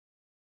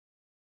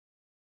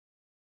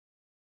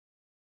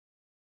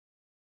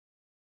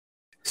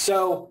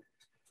So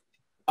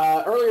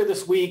earlier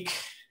this week,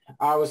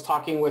 I was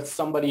talking with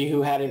somebody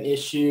who had an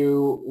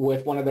issue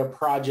with one of their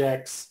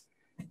projects.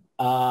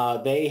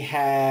 They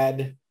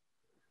had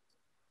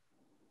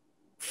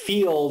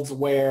fields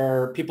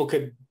where people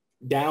could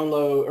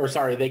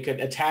they could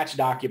attach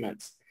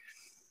documents.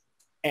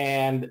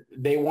 And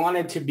they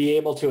wanted to be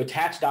able to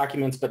attach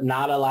documents, but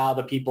not allow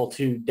the people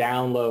to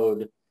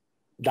download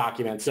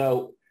documents.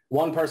 So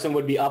one person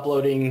would be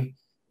uploading,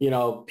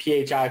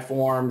 PHI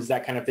forms,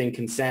 that kind of thing,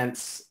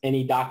 consents,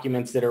 any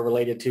documents that are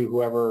related to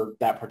whoever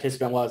that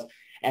participant was.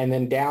 And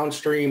then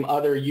downstream,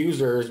 other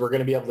users were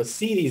going to be able to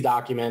see these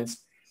documents,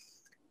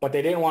 but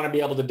they didn't want to be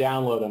able to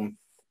download them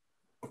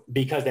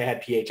because they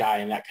had PHI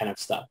and that kind of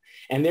stuff.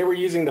 And they were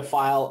using the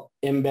file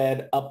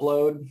embed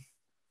upload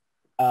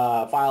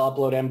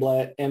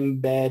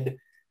embed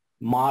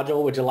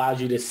module, which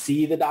allows you to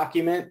see the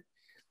document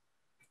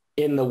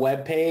in the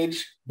web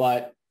page.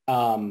 But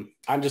I'm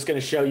just going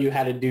to show you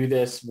how to do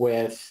this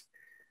with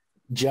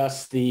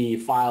just the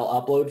file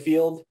upload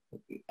field,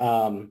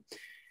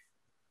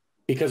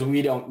 because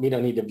we don't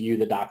need to view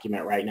the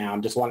document right now. I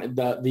just want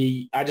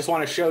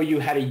to show you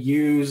how to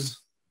use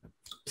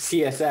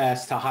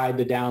CSS to hide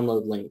the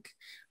download link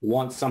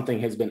once something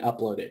has been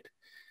uploaded.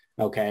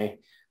 Okay.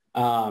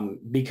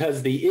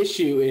 Because the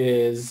issue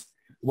is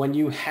when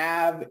you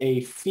have a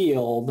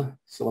field,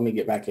 so let me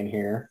get back in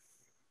here.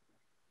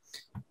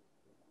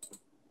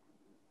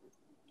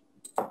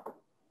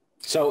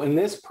 So in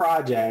this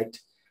project,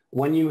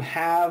 when you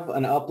have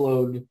an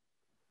upload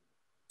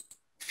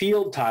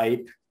field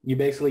type, you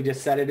basically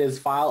just set it as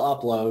file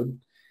upload.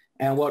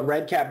 And what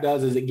REDCap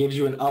does is it gives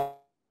you an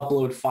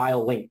upload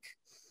file link.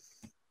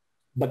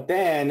 But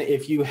then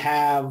if you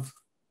have,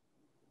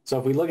 so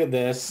if we look at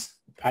this,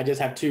 I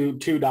just have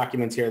two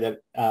documents here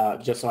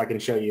that just so I can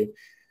show you.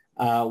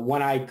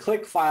 When I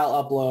click file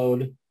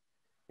upload,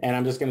 and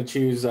I'm just going to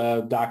choose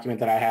a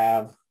document that I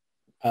have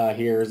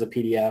here as a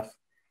PDF,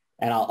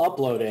 and I'll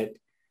upload it,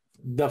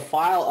 the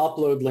file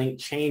upload link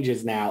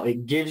changes now.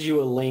 It gives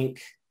you a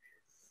link,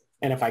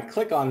 and if I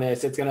click on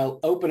this, it's going to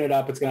open it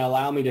up. It's going to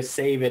allow me to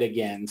save it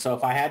again. So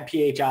if I had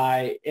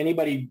PHI,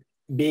 anybody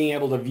being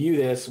able to view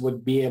this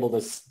would be able to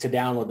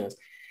download this.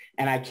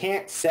 And I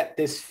can't set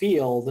this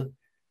field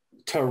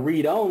to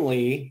read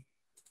only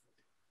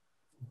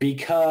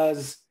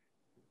because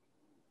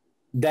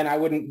then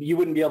you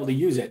wouldn't be able to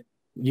use it.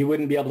 You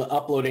wouldn't be able to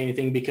upload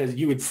anything because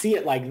you would see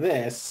it like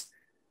this,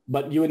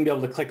 but you wouldn't be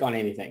able to click on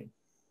anything.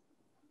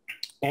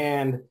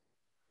 And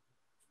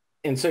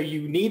so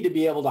you need to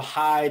be able to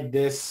hide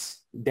this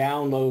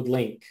download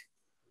link.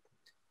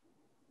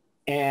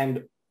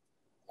 And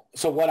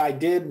so what I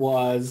did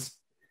was,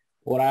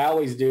 what I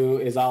always do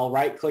is I'll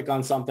right click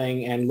on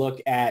something and look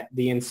at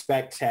the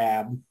inspect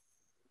tab,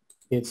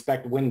 the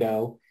inspect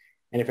window.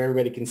 And if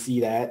everybody can see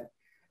that,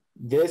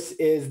 this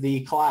is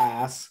the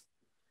class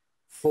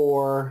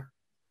for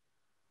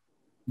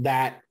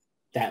that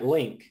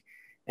link.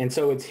 And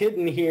so it's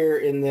hidden here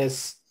in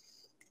this,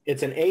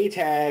 it's an A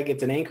tag,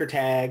 it's an anchor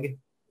tag,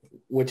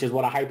 which is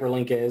what a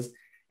hyperlink is.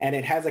 And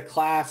it has a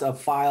class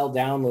of file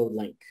download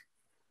link.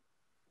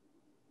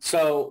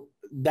 So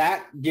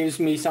that gives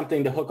me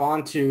something to hook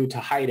onto to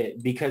hide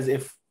it, because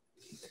if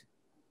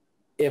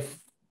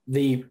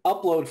the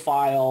upload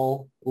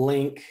file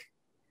link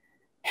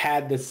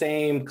had the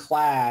same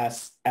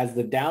class as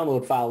the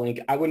download file link,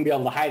 I wouldn't be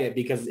able to hide it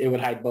because it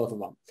would hide both of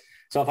them.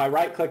 So if I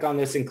right click on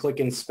this and click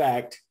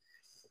inspect,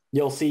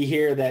 you'll see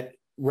here that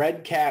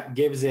REDCap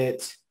gives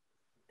it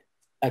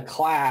a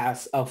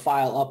class of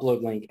file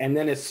upload link. And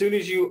then as soon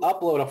as you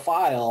upload a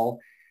file,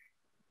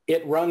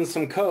 it runs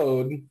some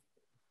code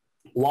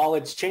while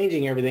it's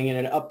changing everything,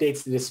 and it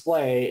updates the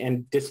display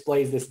and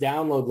displays this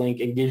download link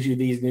and gives you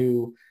these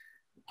new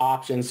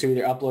options to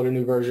either upload a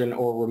new version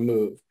or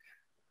remove.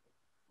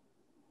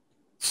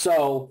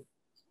 So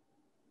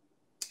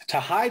to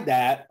hide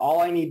that,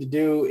 all I need to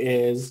do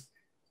is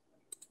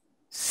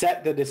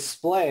set the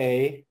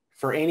display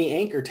for any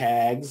anchor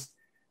tags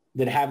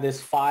that have this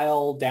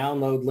file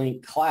download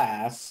link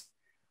class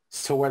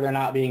to where they're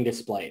not being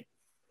displayed.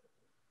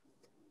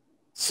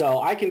 So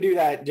I can do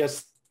that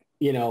just,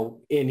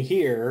 in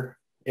here,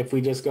 if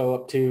we just go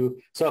up to,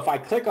 so if I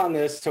click on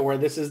this to where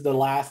this is the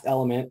last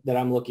element that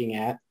I'm looking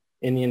at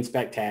in the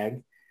inspect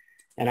tag,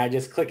 and I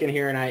just click in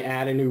here and I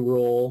add a new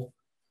rule,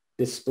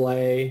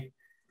 display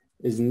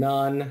is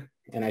none,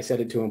 and I set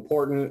it to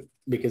important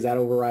because that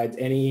overrides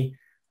any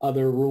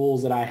other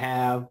rules that I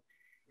have,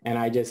 and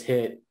I just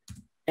hit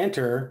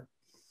enter.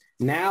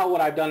 Now what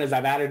I've done is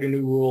I've added a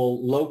new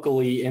rule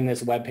locally in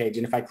this web page,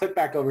 and if I click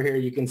back over here,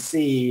 you can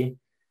see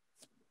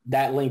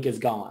that link is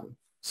gone.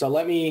 So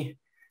let me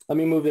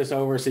move this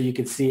over so you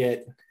can see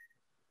it.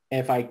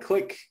 If I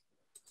click,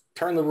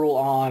 turn the rule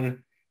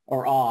on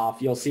or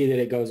off, you'll see that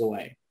it goes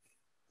away.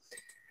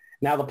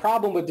 Now, the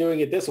problem with doing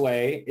it this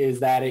way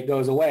is that it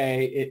goes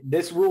away.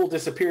 This rule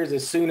disappears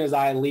as soon as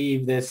I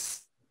leave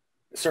this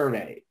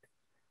survey.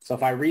 So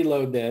if I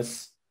reload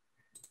this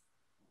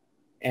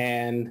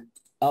and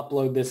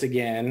upload this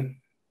again,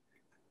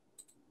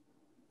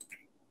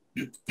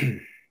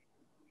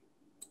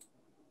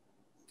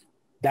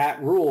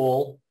 that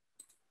rule,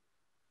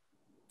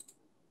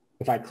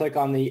 if I click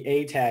on the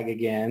A tag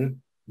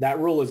again, that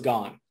rule is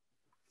gone.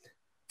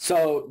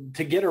 So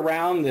to get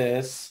around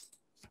this,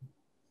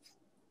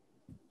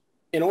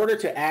 in order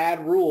to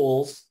add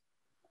rules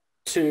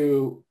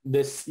to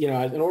this, in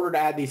order to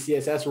add these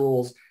CSS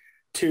rules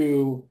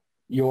to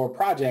your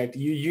project,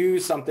 you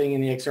use something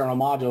in the external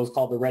modules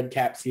called the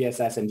REDCap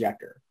CSS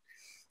injector.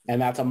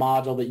 And that's a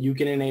module that you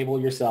can enable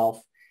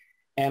yourself.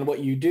 And what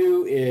you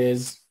do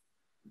is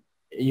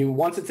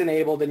once it's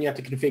enabled, then you have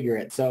to configure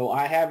it. So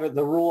I have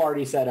the rule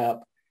already set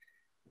up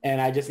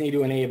and I just need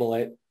to enable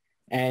it.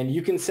 And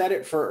you can set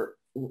it for,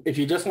 if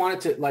you just want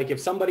it to, like if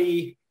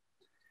somebody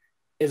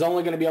is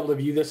only going to be able to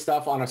view this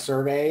stuff on a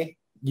survey,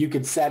 you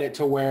could set it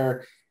to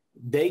where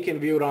they can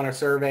view it on a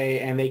survey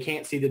and they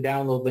can't see the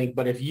download link.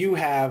 But if you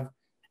have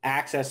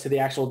access to the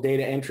actual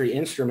data entry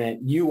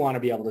instrument, you want to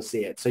be able to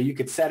see it. So you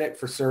could set it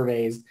for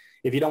surveys.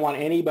 If you don't want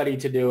anybody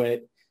to do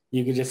it,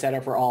 you could just set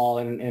it for all.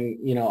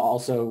 And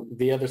also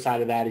the other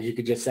side of that is you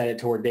could just set it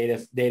to where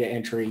data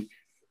entry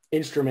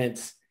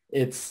instruments,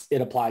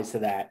 it applies to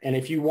that. And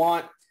if you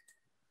want,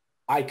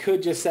 I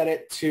could just set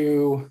it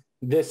to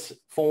this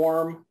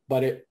form,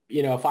 but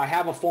if I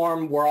have a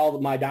form where all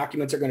of my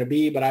documents are going to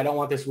be, but I don't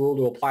want this rule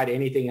to apply to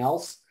anything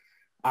else,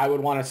 I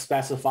would want to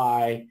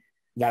specify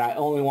that I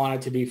only want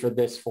it to be for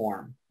this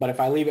form. But if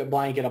I leave it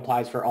blank, it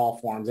applies for all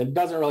forms. It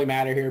doesn't really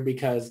matter here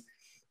because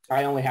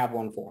I only have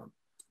one form.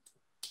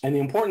 And the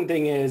important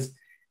thing is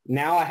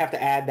now I have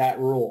to add that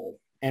rule.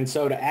 And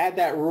so to add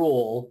that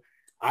rule,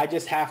 I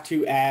just have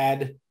to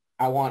add,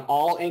 I want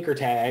all anchor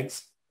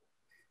tags.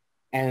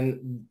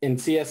 And in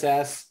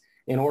CSS,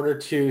 in order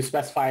to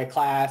specify a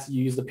class,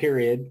 you use the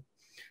period.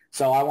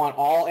 So I want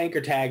all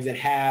anchor tags that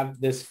have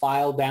this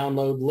file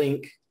download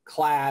link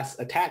class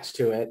attached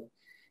to it.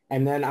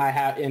 And then I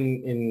have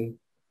in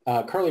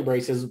curly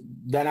braces,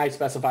 then I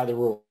specify the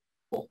rule.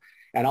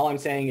 And all I'm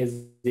saying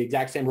is the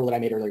exact same rule that I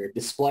made earlier.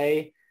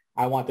 Display,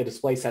 I want the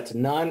display set to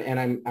none.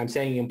 And I'm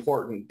saying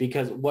important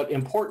because what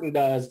important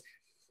does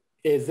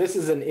is this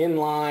is an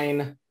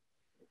inline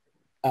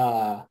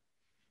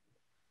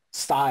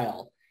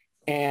style.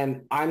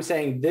 And I'm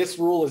saying this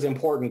rule is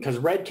important because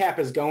REDCap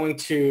is going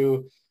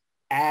to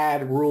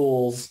add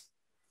rules.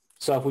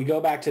 So if we go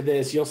back to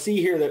this, you'll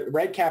see here that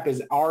REDCap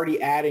is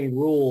already adding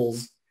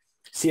rules,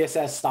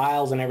 CSS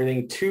styles and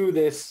everything to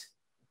this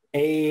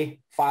A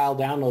file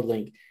download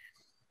link.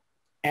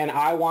 And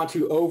I want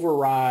to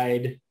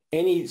override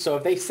so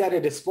if they set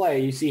a display,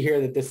 you see here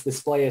that this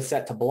display is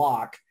set to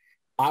block.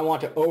 I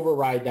want to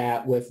override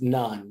that with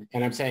none.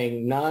 And I'm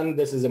saying none,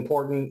 this is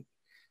important.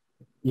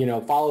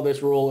 Follow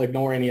this rule,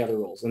 ignore any other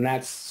rules. And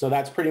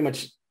that's pretty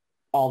much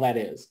all that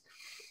is.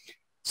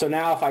 So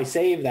now if I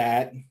save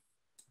that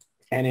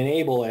and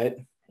enable it,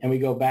 and we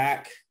go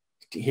back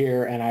to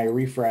here and I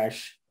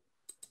refresh,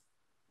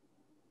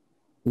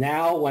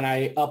 now when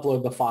I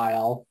upload the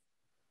file,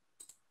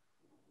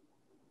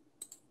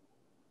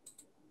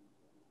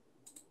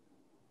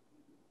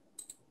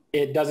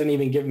 it doesn't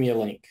even give me a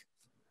link.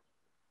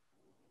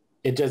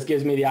 It just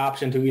gives me the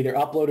option to either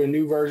upload a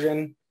new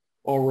version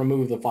or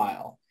remove the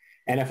file.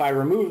 And if I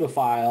remove the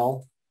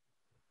file,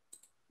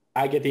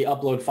 I get the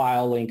upload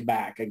file link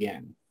back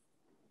again.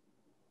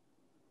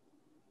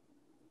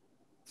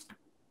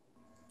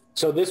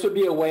 So this would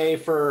be a way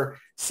for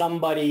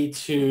somebody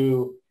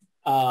to,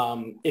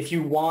 if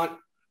you want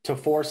to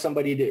force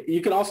somebody to,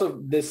 you can also,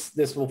 this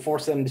will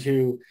force them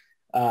to,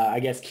 I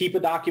guess, keep a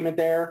document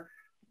there.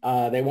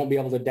 They won't be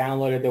able to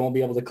download it. They won't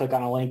be able to click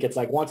on a link. It's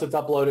like once it's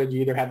uploaded,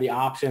 you either have the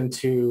option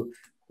to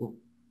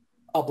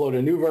upload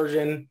a new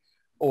version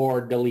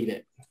or delete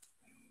it.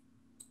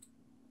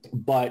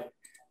 But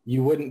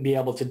you wouldn't be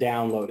able to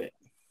download it,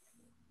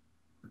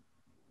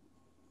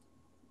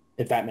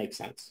 if that makes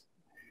sense.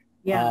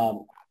 Yeah.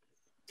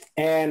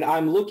 And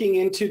I'm looking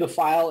into the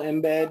file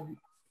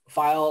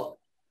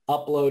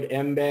upload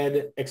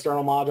embed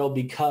external module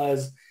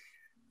because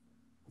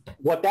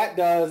what that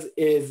does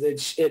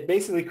is it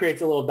basically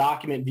creates a little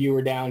document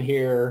viewer down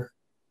here.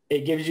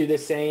 It gives you the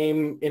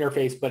same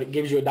interface, but it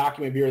gives you a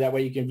document viewer. That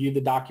way you can view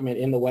the document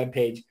in the web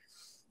page.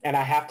 And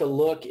I have to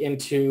look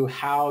into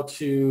how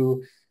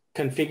to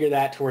configure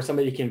that to where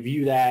somebody can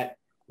view that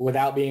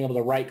without being able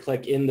to right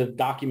click in the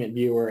document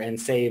viewer and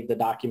save the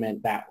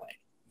document that way.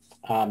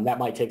 That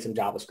might take some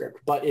JavaScript.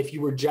 But if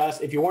you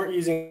weren't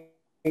using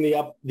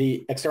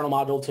the external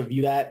module to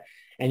view that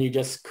and you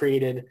just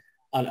created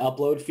an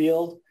upload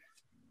field,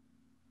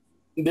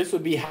 this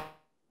would be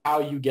how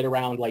you get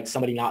around like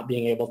somebody not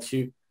being able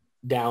to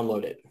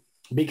download it.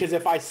 Because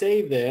if I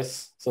save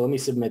this, so let me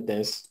submit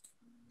this.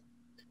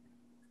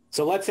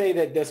 So let's say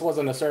that this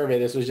wasn't a survey,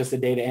 this was just a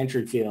data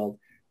entry field.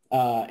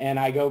 And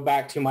I go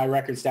back to my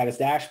record status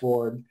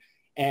dashboard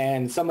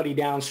and somebody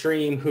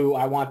downstream who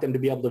I want them to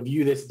be able to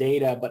view this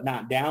data but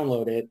not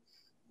download it.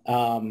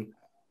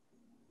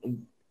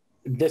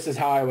 This is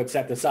how I would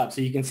set this up. So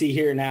you can see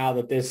here now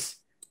that this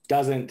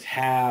doesn't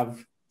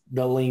have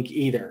the link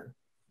either.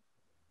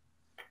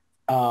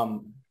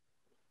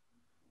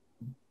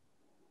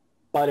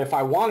 But if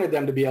I wanted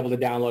them to be able to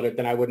download it,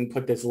 then I wouldn't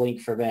put this link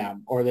for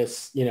them, or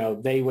this,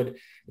 they would,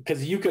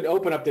 because you could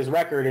open up this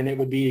record and it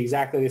would be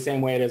exactly the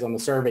same way it is on the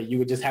survey. You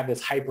would just have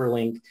this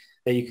hyperlink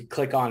that you could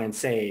click on and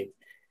save.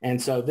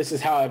 And so this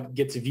is how it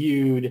gets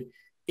viewed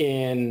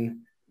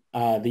in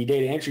the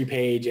data entry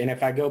page. And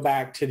if I go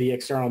back to the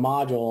external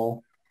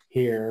module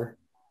here,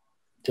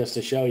 just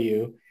to show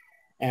you,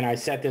 and I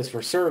set this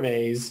for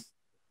surveys,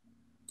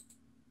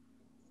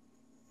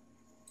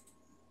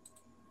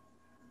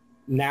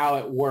 now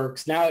it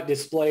works. Now it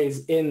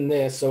displays in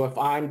this. So if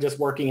I'm just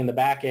working in the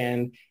back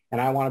end and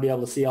I want to be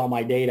able to see all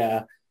my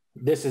data,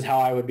 this is how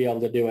I would be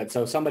able to do it.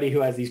 So somebody who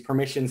has these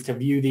permissions to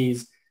view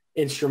these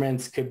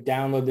instruments could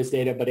download this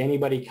data, but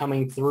anybody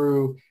coming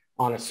through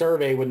on a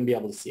survey wouldn't be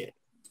able to see it.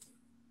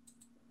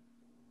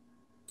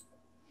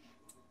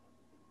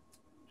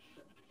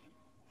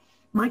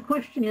 My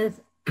question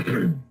is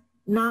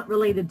not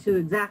related to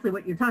exactly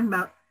what you're talking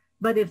about,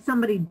 but if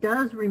somebody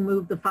does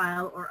remove the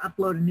file or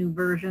upload a new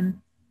version,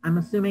 I'm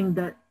assuming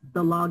that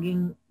the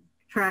logging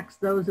tracks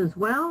those as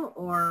well,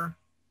 or?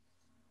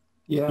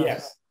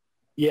 Yes.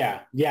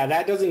 Yeah.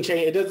 That doesn't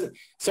change. It doesn't.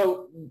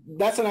 So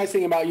that's the nice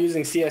thing about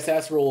using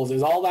CSS rules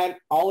is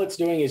all it's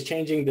doing is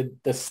changing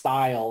the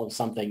style of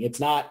something. It's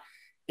not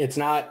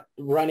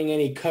running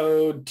any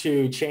code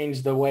to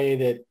change the way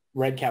that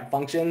REDCap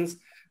functions.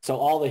 So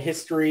all the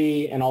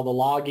history and all the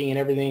logging and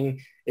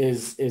everything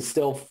is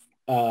still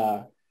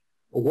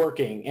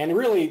working. And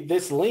really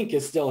this link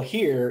is still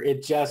here.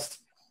 It just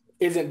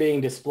isn't being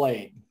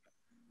displayed.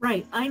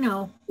 Right. I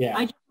know. Yeah.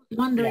 I just was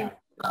wondering,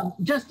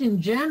 just in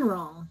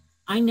general,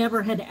 I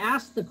never had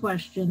asked the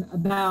question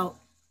about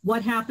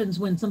what happens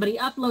when somebody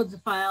uploads a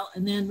file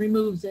and then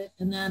removes it,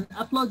 and then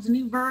uploads a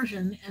new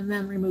version and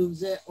then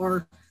removes it,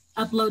 or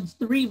uploads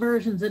 3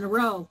 versions in a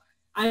row.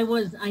 I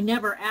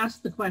never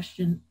asked the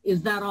question,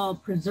 is that all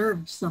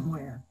preserved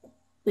somewhere,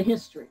 the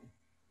history?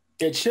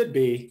 It should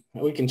be.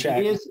 We can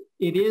check.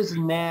 It is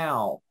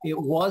now. It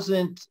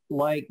wasn't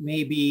like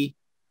maybe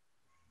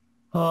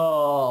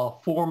 4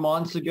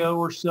 months ago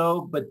or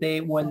so, but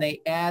when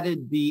they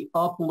added the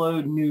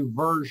upload new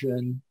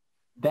version,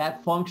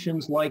 that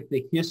functions like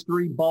the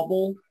history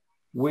bubble,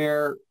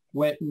 where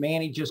when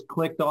Manny just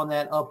clicked on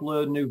that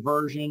upload new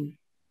version,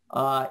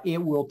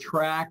 it will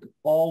track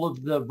all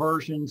of the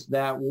versions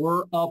that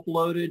were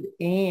uploaded,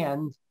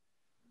 and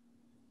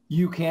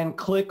you can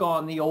click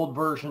on the old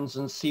versions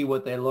and see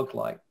what they look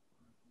like.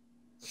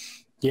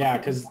 Yeah,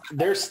 because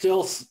they're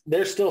still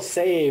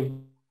saved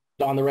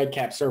on the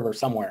REDCap server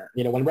somewhere.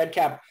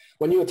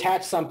 When you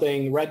attach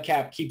something,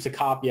 REDCap keeps a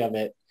copy of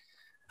it.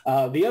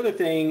 The other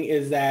thing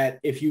is that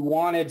if you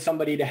wanted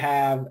somebody to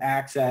have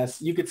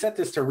access, you could set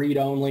this to read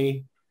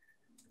only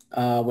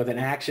with an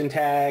action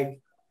tag.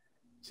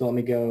 So let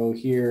me go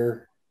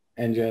here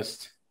and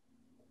just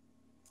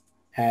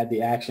add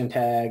the action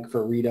tag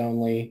for read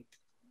only.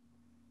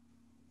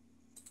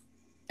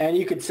 And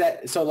you could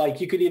set, so like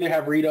you could either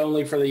have read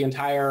only for the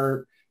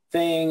entire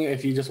thing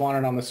if you just want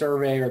it on the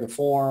survey or the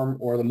form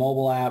or the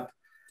mobile app.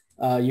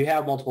 You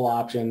have multiple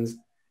options.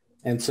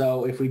 And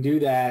so if we do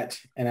that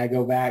and I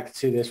go back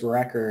to this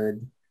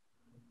record,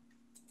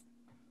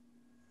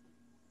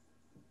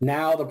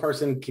 now the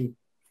person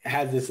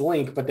has this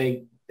link, but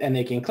they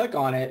can click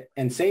on it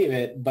and save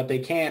it, but they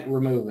can't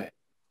remove it.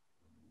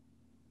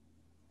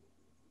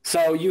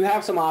 So you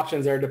have some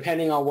options there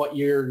depending on what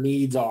your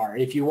needs are.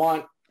 If you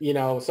want,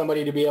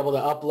 somebody to be able to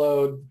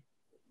upload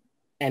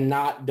and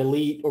not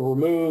delete or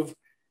remove,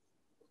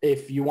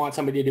 if you want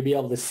somebody to be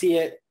able to see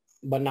it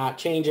but not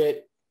change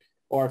it,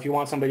 or if you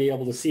want somebody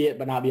able to see it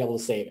but not be able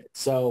to save it.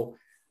 So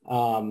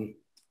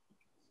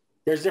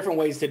there's different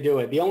ways to do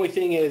it. The only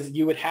thing is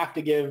you would have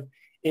to give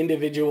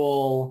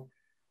individual,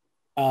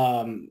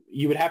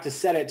 you would have to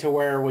set it to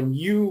where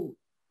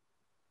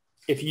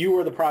if you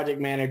were the project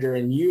manager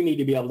and you need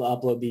to be able to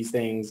upload these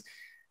things,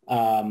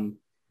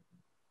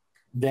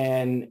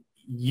 then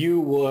you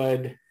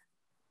would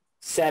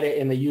set it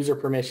in the user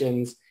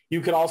permissions.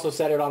 You could also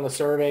set it on the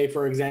survey,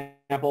 for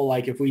example,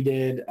 like if we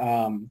did,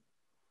 let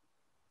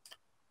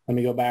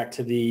me go back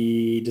to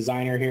the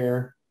designer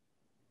here.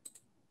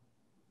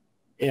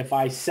 If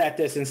I set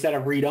this instead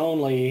of read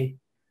only,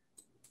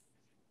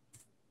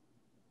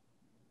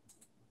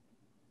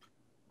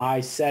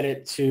 I set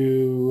it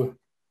to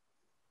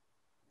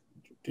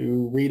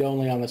read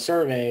only on the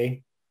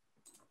survey.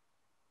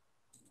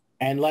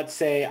 And let's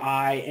say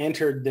I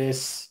entered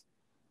this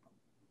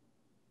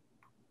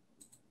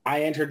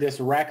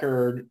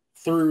record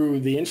through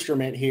the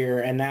instrument here.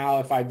 And now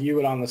if I view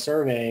it on the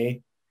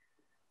survey,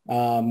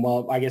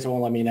 well, I guess it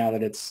won't let me now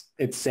that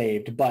it's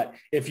saved. But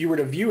if you were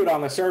to view it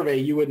on the survey,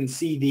 you wouldn't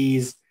see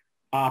these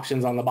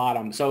options on the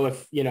bottom. So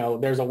if,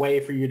 there's a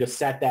way for you to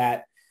set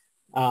that.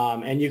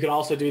 And you can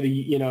also do the,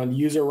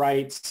 user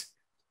rights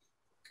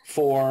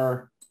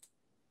for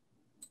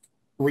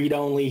read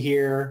only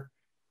here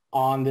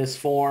on this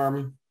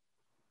form.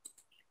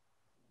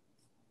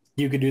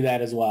 You could do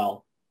that as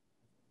well.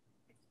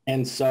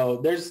 And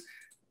so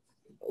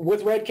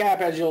with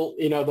REDCap, as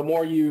the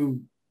more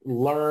you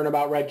learn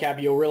about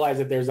REDCap, you'll realize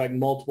that there's like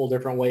multiple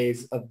different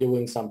ways of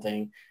doing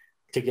something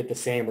to get the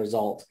same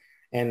result.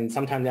 And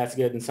sometimes that's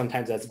good and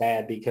sometimes that's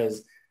bad,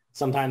 because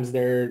sometimes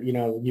they're,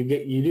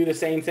 you do the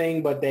same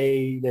thing, but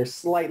they're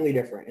slightly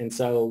different. And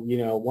so,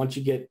 once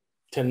you get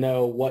to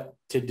know what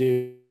to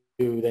do,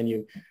 then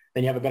you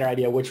have a better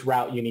idea which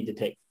route you need to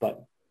take.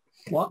 But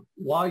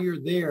while you're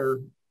there,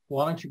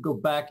 why don't you go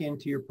back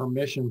into your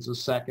permissions a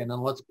second,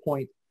 and let's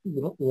point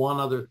one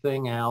other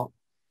thing out.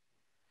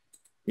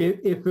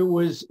 If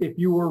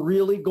you were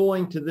really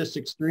going to this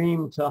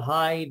extreme to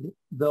hide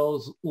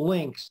those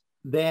links,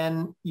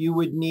 then you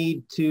would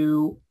need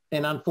to,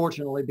 and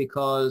unfortunately,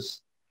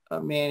 because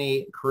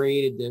Manny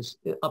created this,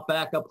 a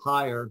backup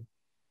higher,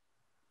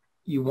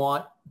 you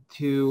want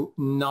to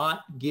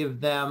not give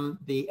them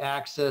the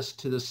access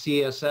to the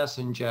CSS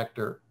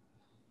injector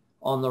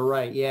on the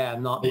right.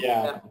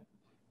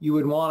 You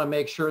would want to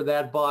make sure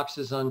that box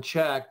is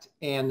unchecked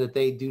and that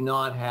they do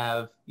not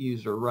have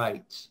user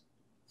rights.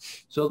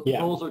 So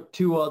those are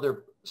two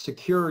other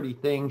security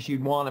things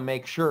you'd want to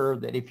make sure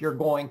that if you're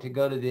going to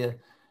go to the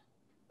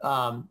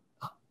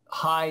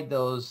hide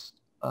those,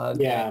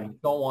 you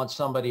don't want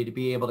somebody to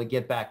be able to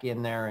get back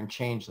in there and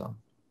change them.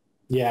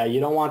 Yeah, you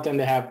don't want them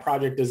to have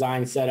project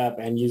design set up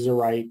and user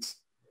rights,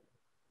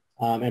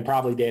 and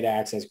probably data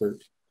access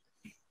groups.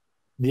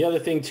 The other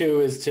thing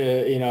too is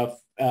to,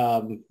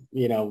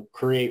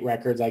 create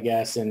records, I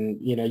guess. And,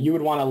 you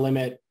would want to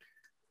limit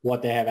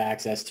what they have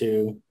access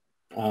to.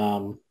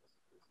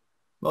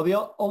 Well,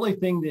 the only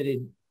thing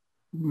that'd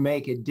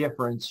make a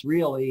difference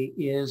really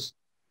is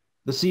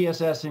the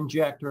CSS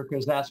injector,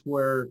 because that's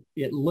where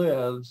it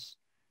lives,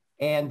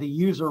 and the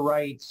user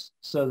rights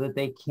so that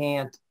they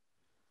can't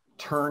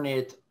turn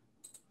it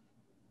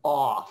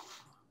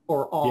off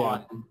or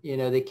on.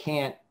 They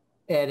can't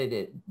edit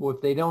it. Well,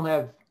 if they don't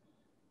have,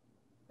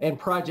 and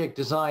project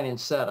design and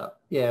setup.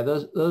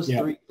 Those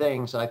three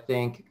things I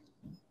think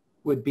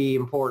would be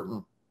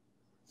important.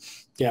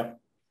 Yep.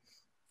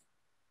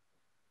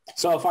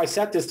 So if I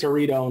set this to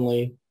read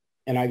only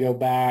and I go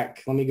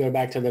back, let me go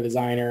back to the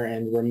designer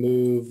and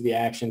remove the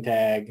action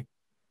tag.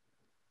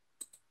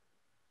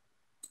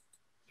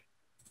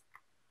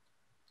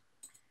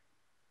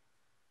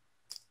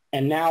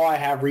 And now I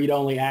have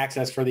read-only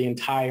access for the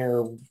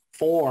entire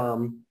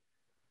form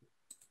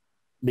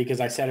because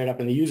I set it up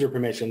in the user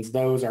permissions.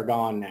 Those are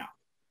gone now.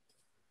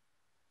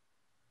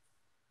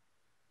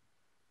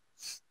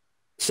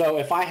 So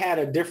if I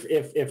had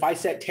if I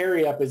set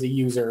Terry up as a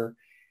user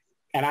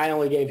and I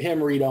only gave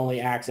him read-only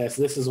access,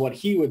 this is what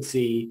he would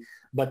see.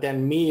 But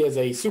then me as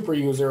a super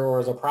user or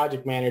as a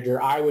project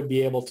manager, I would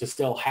be able to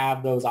still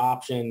have those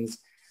options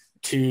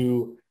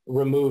to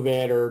remove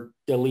it or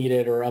delete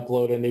it or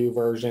upload a new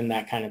version,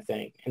 that kind of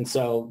thing. And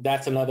so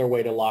that's another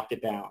way to lock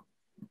it down,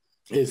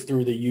 is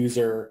through the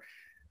user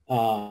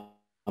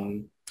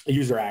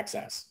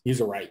access,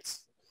 user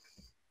rights.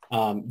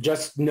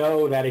 Just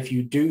know that if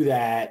you do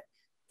that,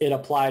 it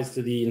applies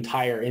to the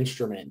entire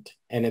instrument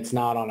and it's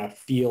not on a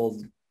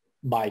field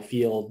by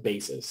field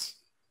basis.